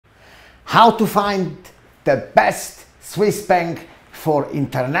How to find the best Swiss bank for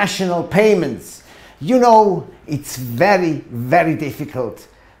international payments. You know, it's very, very difficult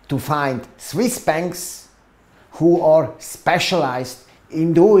to find Swiss banks who are specialized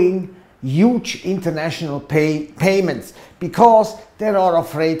in doing huge international payments because they are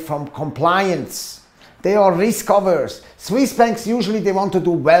afraid from compliance. They are risk averse. Swiss banks usually they want to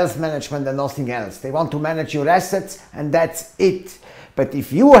do wealth management and nothing else. They want to manage your assets and that's it. But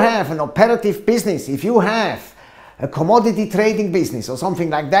if you have an operative business, if you have a commodity trading business or something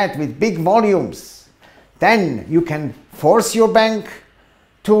like that with big volumes, then you can force your bank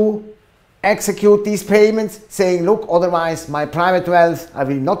to execute these payments saying, look, otherwise my private wealth, I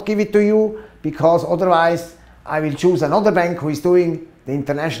will not give it to you because otherwise I will choose another bank who is doing the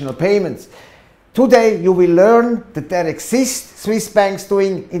international payments. Today you will learn that there exist Swiss banks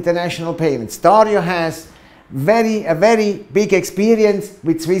doing international payments. Dario has a very big experience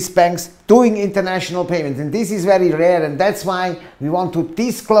with Swiss banks doing international payments, and this is very rare, and that's why we want to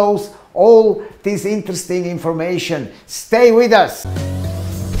disclose all this interesting information. Stay with us.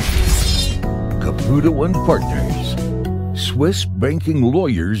 Caputo and Partners,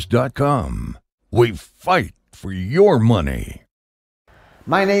 SwissBankingLawyers.com. We fight for your money.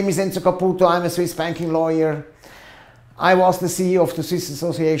 My name is Caputo. I'm a Swiss banking lawyer. I was the CEO of the Swiss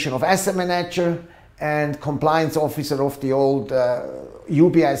Association of Asset Managers and compliance officer of the old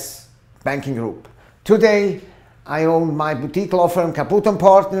UBS banking group. Today, I own my boutique law firm Caputo and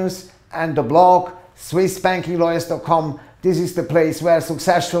Partners and the blog SwissBankingLawyers.com. This is the place where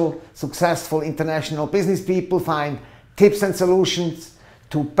successful international business people find tips and solutions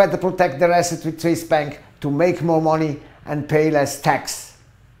to better protect their assets with Swiss bank, to make more money and pay less tax.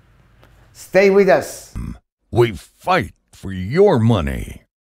 Stay with us. We fight for your money.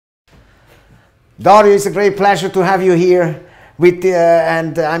 Dario, it's a great pleasure to have you here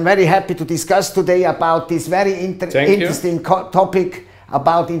and I'm very happy to discuss today about this very interesting topic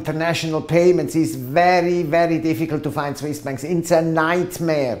about international payments. It's very, very difficult to find Swiss banks. It's a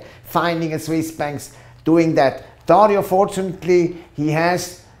nightmare finding a Swiss banks doing that. Dario, fortunately, he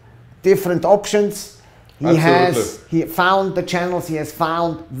has different options. He found the channels, he has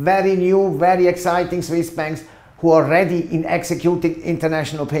found very new, very exciting Swiss banks who are ready in executing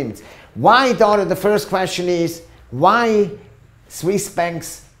international payments. Why, Dario, the first question is, why Swiss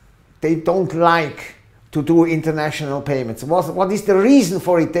banks, they don't like to do international payments? What is the reason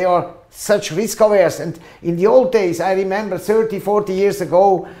for it? They are such risk averse, and in the old days, I remember 30, 40 years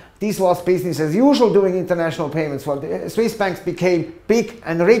ago, this was business as usual doing international payments. For the Swiss banks became big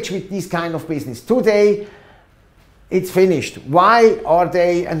and rich with this kind of business. Today, it's finished. Why are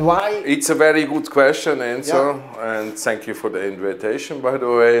they and why? It's a very good question, Enzo, and thank you for the invitation, by the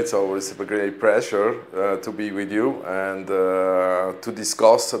way. It's always a great pleasure to be with you and to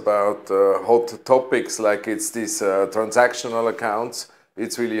discuss about hot topics like it's this transactional accounts.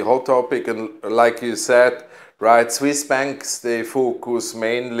 It's really a hot topic, and like you said, right, Swiss banks, they focus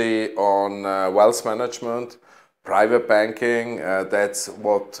mainly on wealth management, private banking, that's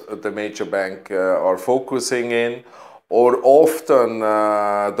what the major bank are focusing in. Or often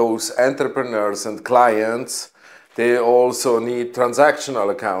those entrepreneurs and clients, they also need transactional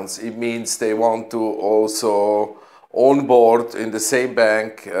accounts. It means they want to also onboard in the same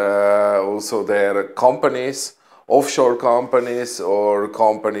bank also their companies, offshore companies or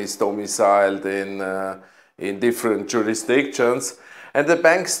companies domiciled in different jurisdictions. And the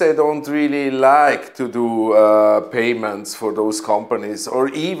banks, they don't really like to do payments for those companies, or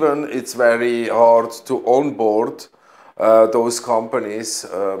even it's very hard to onboard those companies.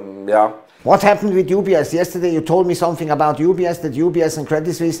 What happened with UBS? Yesterday you told me something about UBS, that UBS and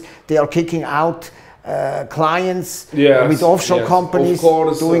Credit Suisse, they are kicking out clients with offshore companies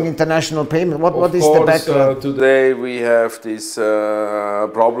doing international payment. What is the background? Today we have these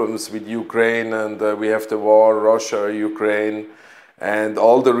problems with Ukraine, and we have the war, Russia, Ukraine, and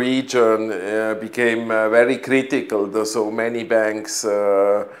all the region became very critical. So many banks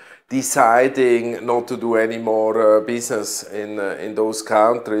deciding not to do any more business in those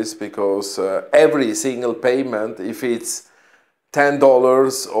countries, because every single payment, if it's $10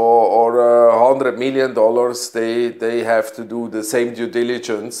 or $100 million, they have to do the same due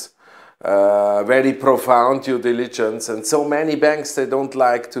diligence, very profound due diligence, and so many banks, they don't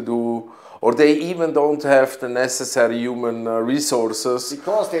like to do, or they even don't have the necessary human resources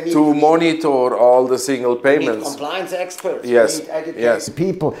to monitor all the single payments. Compliance experts. Yes. Yes.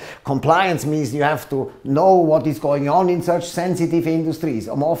 People. Compliance means you have to know what is going on in such sensitive industries.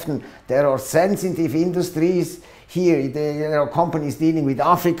 Often there are sensitive industries. here, there are companies dealing with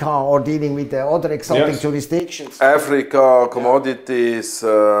Africa or dealing with other exotic jurisdictions. Africa, commodities,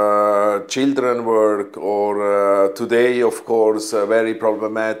 children work, or today, of course, very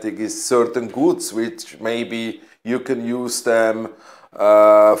problematic is certain goods which maybe you can use them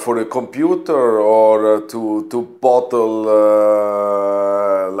for a computer or to bottle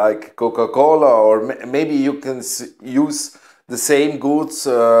like Coca-Cola, or maybe you can use the same goods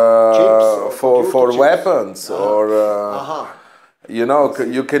for weapons, or you know,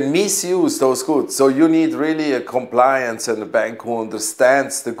 you can misuse those goods. So you need really a compliance and a bank who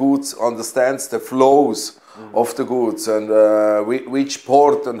understands the goods, understands the flows of the goods, and which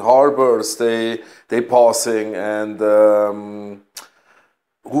port and harbors they passing, and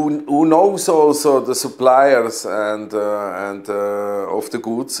who knows also the suppliers and of the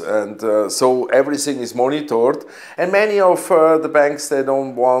goods, and so everything is monitored. And many of the banks, they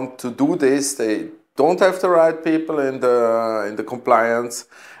don't want to do this. They don't have the right people in the compliance,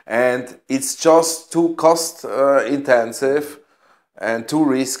 and it's just too cost intensive and too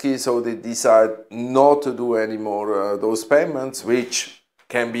risky. So they decide not to do any more those payments, which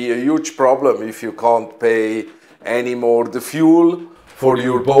can be a huge problem if you can't pay anymore the fuel for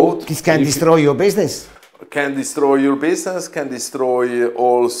your boat. This can destroy your business. Can destroy your business, can destroy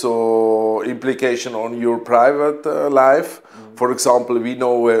also implication on your private life. For example, we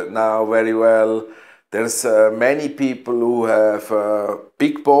know now very well there's many people who have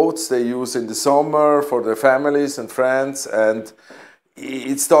big boats they use in the summer for their families and friends, and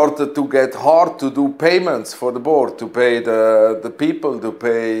it started to get hard to do payments for the boat, to pay the people, to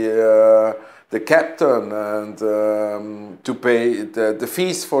pay the captain, and to pay the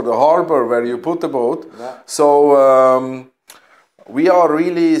fees for the harbor where you put the boat. Yeah. So we are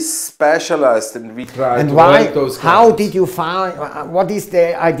really specialized, and we try and to why, help those clients. How did you find, what is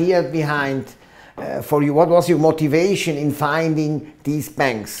the idea behind for you? What was your motivation in finding these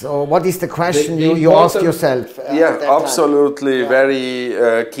banks? So what is the question you asked yourself? Yeah, absolutely,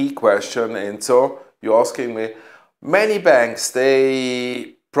 very key question. And so you're asking me, many banks,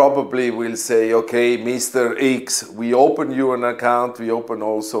 they probably will say, okay, Mr. X, we open you an account, we open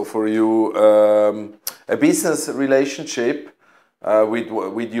also for you a business relationship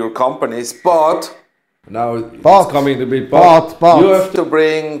with your companies, but now it's coming to be, but you have to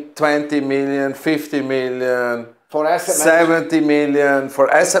bring 20 million, 50 million, for asset 70 million for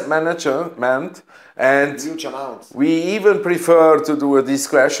asset management. And huge amounts. We even prefer to do a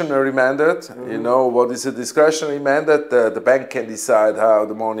discretionary mandate. You know, what is a discretionary mandate? The bank can decide how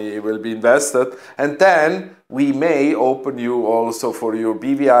the money will be invested. And then we may open you also for your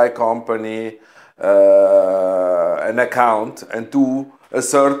BVI company an account and do a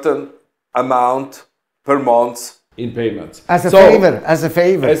certain amount per month in payments. As a favor, as a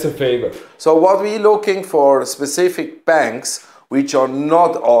favor. As a favor. So what we're looking for specific banks which are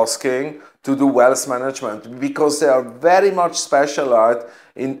not asking to do wealth management, because they are very much specialized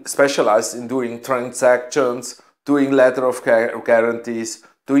in doing transactions, doing letter of guarantees,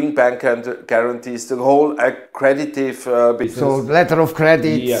 doing bank guarantees, the whole accreditive business. So letter of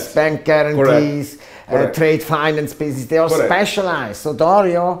credits, yes. Bank guarantees, trade finance business, they are specialized. So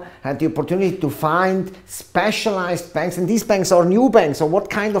Dario had the opportunity to find specialized banks, and these banks are new banks. So what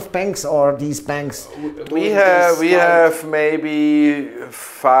kind of banks are these banks? We have maybe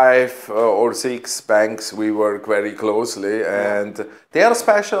 5 or 6 banks we work very closely, and they are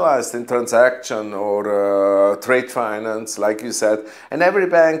specialized in transaction or trade finance, like you said, and every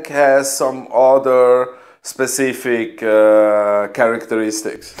bank has some other specific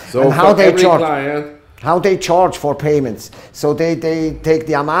characteristics. So and how they charge for payments? So they take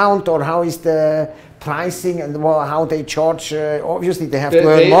the amount, or how is the pricing, and how they charge? Obviously they have to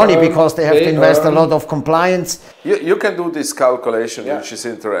earn money because they have to invest a lot of compliance. You can do this calculation, which is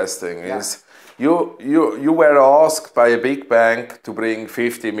interesting. Is you were asked by a big bank to bring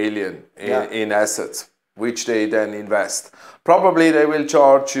 50 million in assets, which they then invest. Probably they will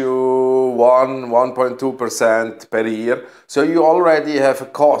charge you 1.2% per year. So you already have a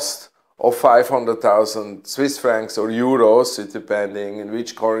cost of 500,000 Swiss francs or euros, depending in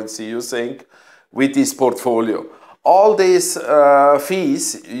which currency you think, with this portfolio. All these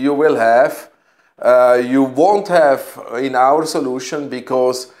fees you will have, you won't have in our solution,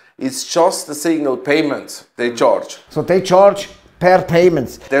 because it's just a single payment they charge. So they charge per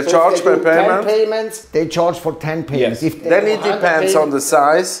payments. They charge per payment. 10 payments, they charge for 10 payments. Yes. Then it depends on the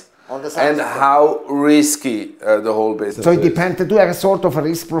size and how risky the whole business is. So it depends, they do a sort of a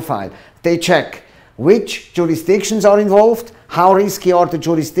risk profile. They check which jurisdictions are involved, how risky are the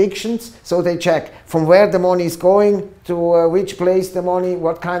jurisdictions. So they check from where the money is going to which place the money,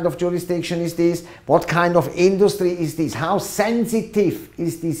 what kind of jurisdiction is this, what kind of industry is this, how sensitive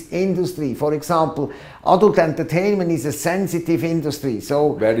is this industry. For example, adult entertainment is a sensitive industry.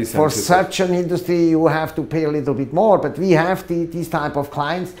 So for such an industry you have to pay a little bit more. But we have these type of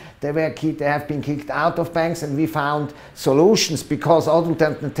clients. They have been kicked out of banks, and we found solutions, because adult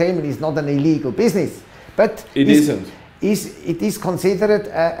entertainment is not an illegal business. But it isn't. It is considered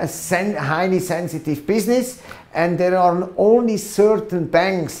a highly sensitive business, and there are only certain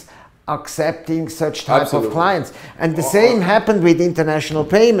banks accepting such type of clients. And the same happened with international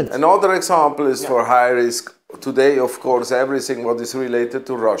payments. Another example is for high risk. Today, of course, everything what is related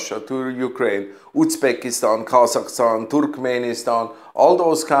to Russia, to Ukraine, Uzbekistan, Kazakhstan, Turkmenistan, all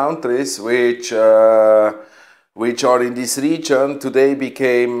those countries which are in this region today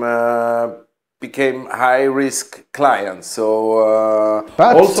became high-risk clients. So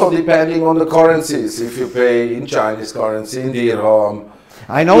also depending on the currencies, if you pay in Chinese currency, in dirham,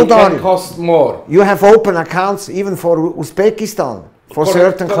 I know, it can cost more. You have open accounts even for Uzbekistan for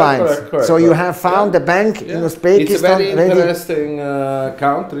certain clients. Correct, so you have found a bank in Uzbekistan. It's a very interesting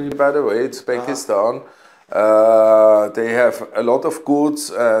country, by the way, Uzbekistan. They have a lot of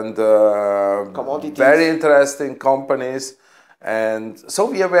goods and commodities. Very interesting companies. And so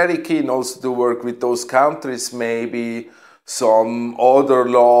we are very keen also to work with those countries, maybe some other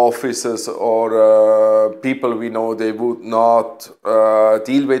law officers or people we know they would not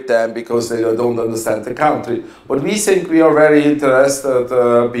deal with them because they don't understand the country. But we think we are very interested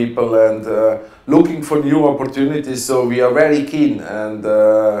people and looking for new opportunities, so we are very keen and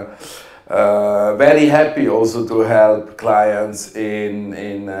very happy also to help clients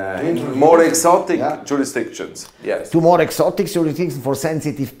in more exotic jurisdictions. Yes. To more exotic jurisdictions for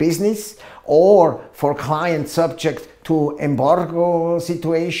sensitive business, or for clients subject to embargo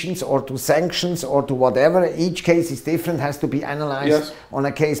situations or to sanctions or to whatever. Each case is different, has to be analyzed on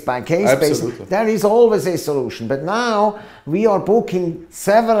a case-by-case basis. There is always a solution. But now we are booking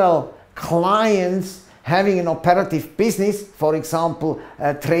several clients having an operative business, for example,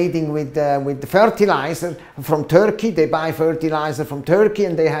 trading with the fertilizer from Turkey. They buy fertilizer from Turkey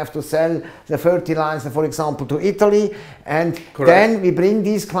and they have to sell the fertilizer, for example, to Italy. And then we bring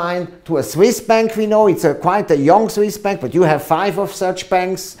this client to a Swiss bank. We know it's quite a young Swiss bank, but you have 5 of such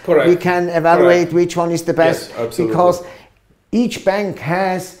banks. We can evaluate which one is the best, because each bank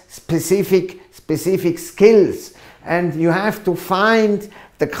has specific skills, and you have to find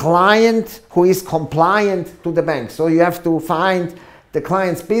the client who is compliant to the bank. So you have to find the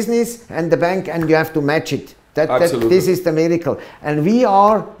client's business and the bank, and you have to match it. This is the miracle. And we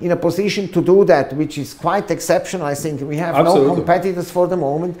are in a position to do that, which is quite exceptional. I think we have no competitors for the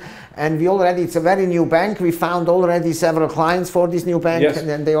moment. And it's a very new bank. We found already several clients for this new bank,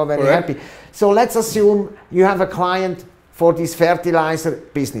 and they are very happy. So let's assume you have a client for this fertilizer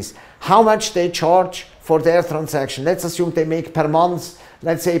business. How much they charge for their transaction? Let's assume they make per month,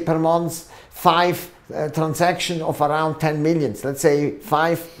 let's say per month, 5 transactions of around 10 millions. Let's say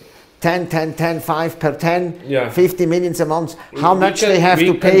 5, 10, 10, 10, 5 per 10, 50 millions a month. How much they have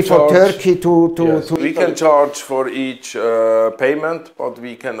to pay for Turkey to we can charge for each payment, but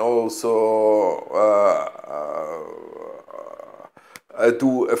we can also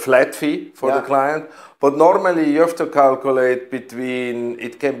do a flat fee for the client. But normally you have to calculate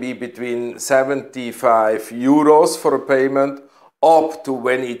it can be between 75 euros for a payment up to,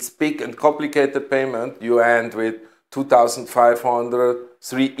 when it's big and complicated payment, you end with 2,500,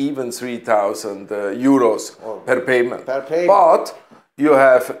 even 3,000 euros per payment. But you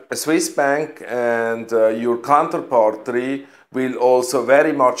have a Swiss bank, and your counterparty will also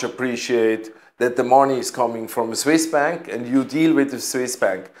very much appreciate that the money is coming from a Swiss bank and you deal with the Swiss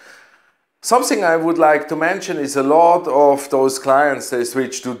bank. Something I would like to mention is a lot of those clients, they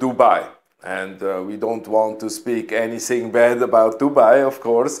switch to Dubai. And we don't want to speak anything bad about Dubai, of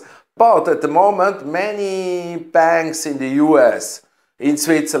course. But at the moment, many banks in the US, in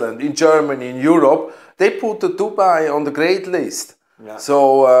Switzerland, in Germany, in Europe, they put the Dubai on the great list.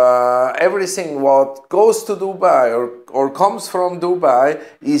 So everything what goes to Dubai or comes from Dubai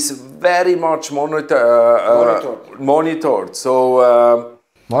is very much monitored. So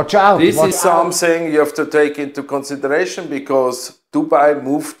watch out. This is something you have to take into consideration, because Dubai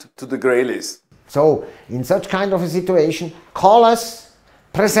moved to the grey list. So in such kind of a situation, call us,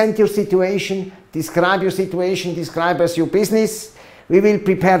 present your situation, describe us your business. We will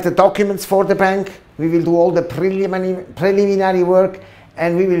prepare the documents for the bank. We will do all the preliminary work,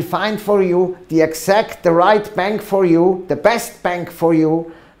 and we will find for you the right bank for you, the best bank for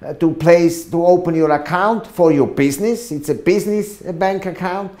you, to open your account for your business. It's a business bank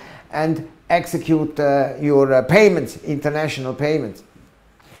account, and execute your payments, international payments.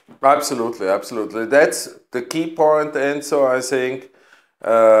 Absolutely, absolutely. That's the key point, Enzo, I think,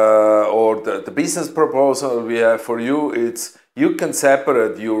 or the business proposal we have for you. It's you can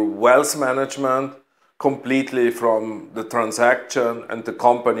separate your wealth management completely from the transaction and the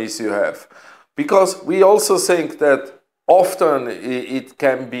companies you have. Because we also think that often it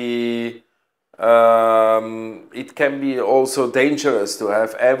can be also dangerous to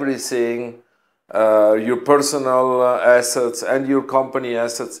have everything, your personal assets and your company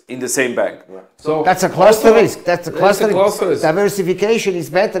assets in the same bank. Yeah. So that's a cluster risk. That's a cluster risk. Diversification is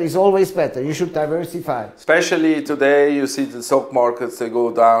better, is always better. You should diversify. Especially today, you see the stock markets, they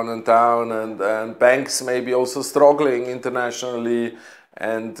go down, and banks may be also struggling internationally.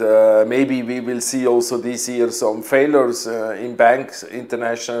 And maybe we will see also this year some failures in banks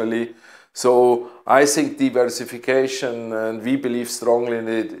internationally. So I think diversification, and we believe strongly in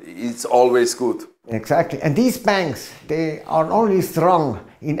it, it's always good. Exactly. And these banks, they are only strong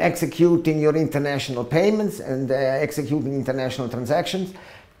in executing your international payments and executing international transactions.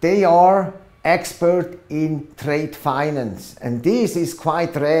 They are expert in trade finance, and this is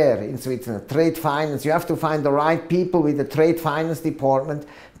quite rare in Switzerland. Trade finance, you have to find the right people with the trade finance department,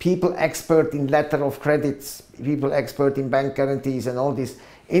 people expert in letter of credits, people expert in bank guarantees and all these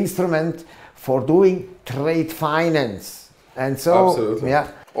instrument for doing trade finance. And so, absolutely.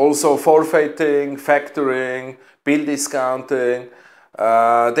 Yeah. Also forfeiting, factoring, bill discounting.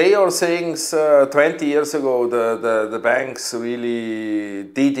 They are things 20 years ago the banks really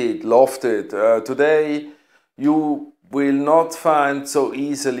did it, loved it. Today you will not find so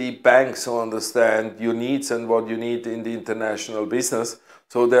easily banks who understand your needs and what you need in the international business.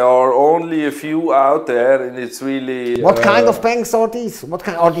 So there are only a few out there, and it's really... What kind of banks are these? What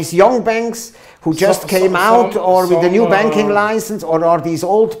kind, are these young banks who just came out, or with a new banking license, or are these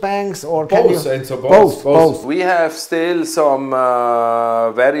old banks, or can both, you... and so both. We have still some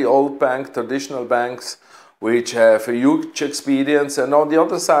very old banks, traditional banks, which have a huge experience, and on the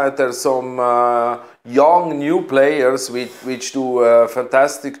other side there's some young new players which do a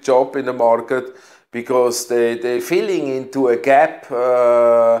fantastic job in the market, because they're filling into a gap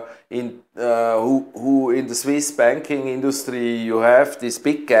who in the Swiss banking industry you have this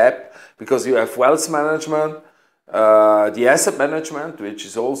big gap, because you have wealth management, the asset management, which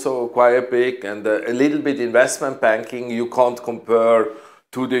is also quite big, and a little bit investment banking. You can't compare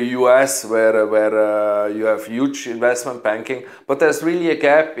to the US where you have huge investment banking, but there's really a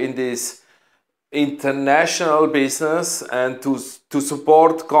gap in this international business, and to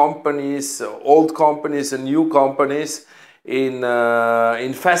support companies, old companies and new companies in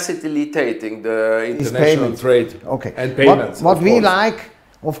facilitating the international trade and payments. What we like,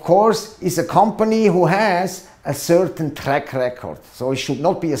 of course, is a company who has a certain track record. So it should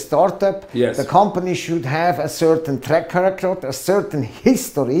not be a startup. Yes. The company should have a certain track record, a certain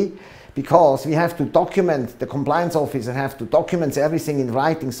history, because we have to document, the compliance officer have to document everything in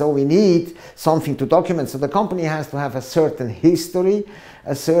writing, so we need something to document. So the company has to have a certain history,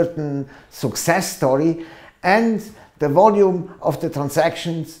 a certain success story, and the volume of the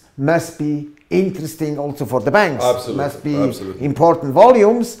transactions must be interesting also for the banks. Absolutely. Must be important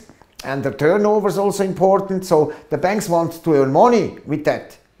volumes, and the turnover is also important. So the banks want to earn money with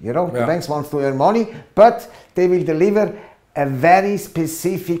that. You know, the banks want to earn money, but they will deliver a very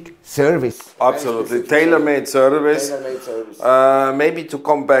specific service. Absolutely, tailor-made service. Tailor-made service. Maybe to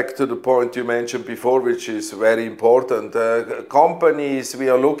come back to the point you mentioned before, which is very important. Companies we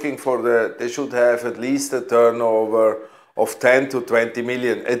are looking for, they should have at least a turnover of 10 to 20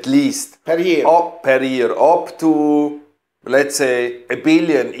 million, at least. Per year? Per year, up to, let's say, 1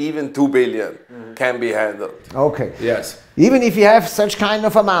 billion, even 2 billion can be handled. Okay. Yes. Even if you have such kind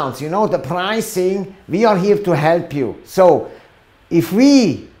of amounts, you know, the pricing, we are here to help you. So if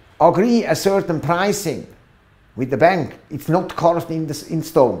we agree a certain pricing with the bank, it's not carved in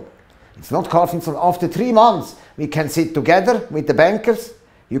stone. It's not carved in stone. After 3 months, we can sit together with the bankers.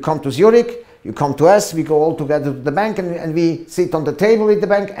 You come to Zurich, you come to us, we go all together to the bank, and we sit on the table with the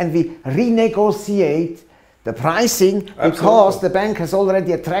bank and we renegotiate the pricing. Absolutely. Because the bank has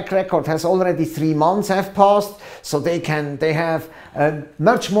already a track record, has already 3 months have passed, so they have a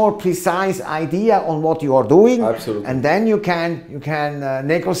much more precise idea on what you are doing. Absolutely. And then you can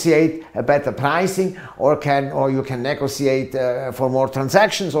negotiate a better pricing, or you can negotiate for more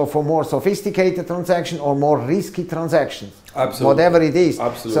transactions, or for more sophisticated transactions, or more risky transactions. Absolutely. Whatever it is.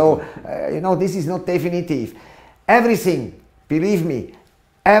 Absolutely. So you know, this is not definitive. Everything, believe me,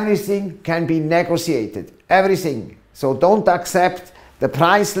 everything can be negotiated. Everything. So don't accept the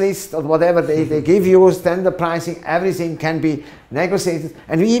price list or whatever they give you, standard pricing, everything can be negotiated.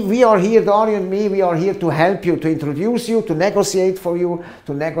 And we are here, Dario and me, we are here to help you, to introduce you, to negotiate for you,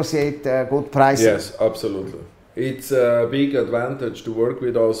 to negotiate good pricing. Yes, absolutely. It's a big advantage to work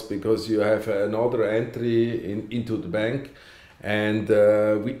with us because you have another entry into the bank, and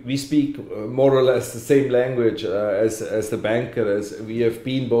we speak more or less the same language as the banker, as we have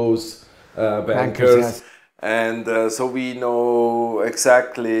been both bankers. Yes. And so we know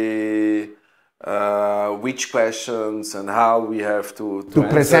exactly which questions and how we have to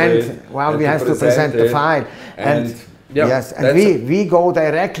present. Well, we have to present the file. And yeah, yes, and we go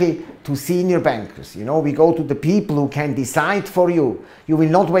directly to senior bankers. You know, we go to the people who can decide for you. You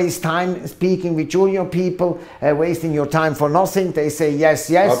will not waste time speaking with junior people, wasting your time for nothing. They say yes,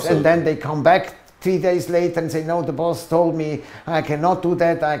 yes, absolutely. And then they come back 3 days later and say, no, the boss told me I cannot do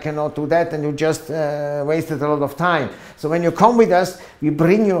that, I cannot do that, and you just wasted a lot of time. So when you come with us, we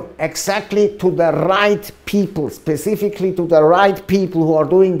bring you exactly to the right people, specifically to the right people who are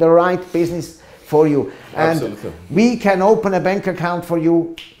doing the right business for you. And absolutely. We can open a bank account for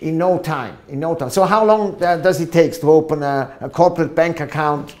you in no time, So how long does it take to open a corporate bank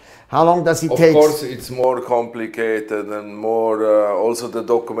account? How long does it take? Of course, it's more complicated and more also the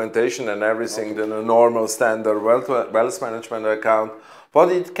documentation and everything than a normal standard wealth management account.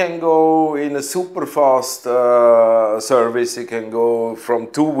 But it can go in a super fast service. It can go from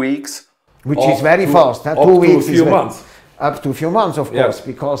 2 weeks, which is very fast. 2 weeks to a few months. Up to a few months, of course, yes.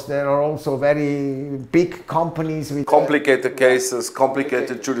 Because there are also very big companies with complicated cases,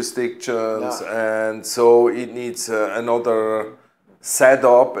 complicated jurisdictions, and so it needs another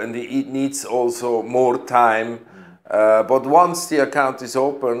setup, and it needs also more time. But once the account is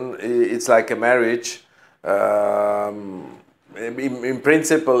open, it's like a marriage. In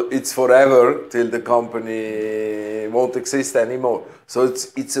principle, it's forever till the company won't exist anymore. So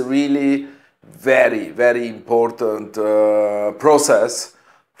it's a really very, very important process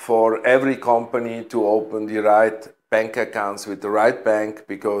for every company to open the right bank accounts with the right bank,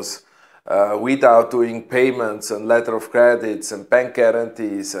 because without doing payments and letter of credits and bank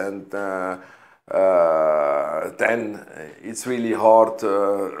guarantees, and then it's really hard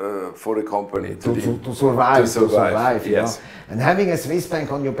for a company to survive. Yes. You know? And having a Swiss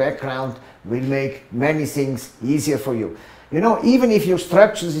bank on your background will make many things easier for you. You know, even if your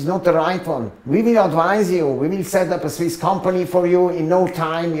structures is not the right one, we will advise you. We will set up a Swiss company for you in no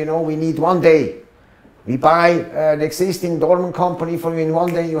time. You know, we need 1 day. We buy an existing dormant company for you. In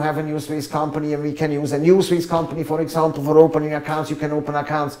 1 day you have a new Swiss company, and we can use a new Swiss company, for example, for opening accounts. You can open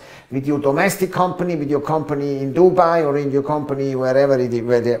accounts with your domestic company, with your company in Dubai, or in your company wherever it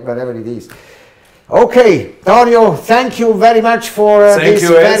is. Okay, Dario, thank you very much for this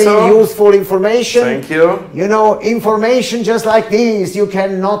very useful information. Thank you. You know, information just like this you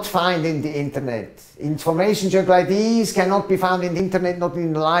cannot find in the internet. Information just like this cannot be found in the internet, not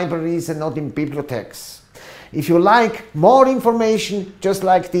in libraries and not in bibliotheques. If you like more information just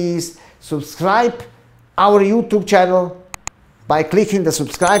like this, subscribe our YouTube channel by clicking the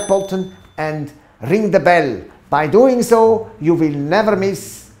subscribe button and ring the bell. By doing so, you will never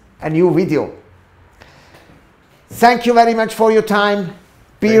miss a new video. Thank you very much for your time.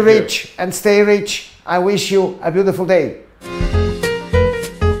 Be rich and stay rich. I wish you a beautiful day.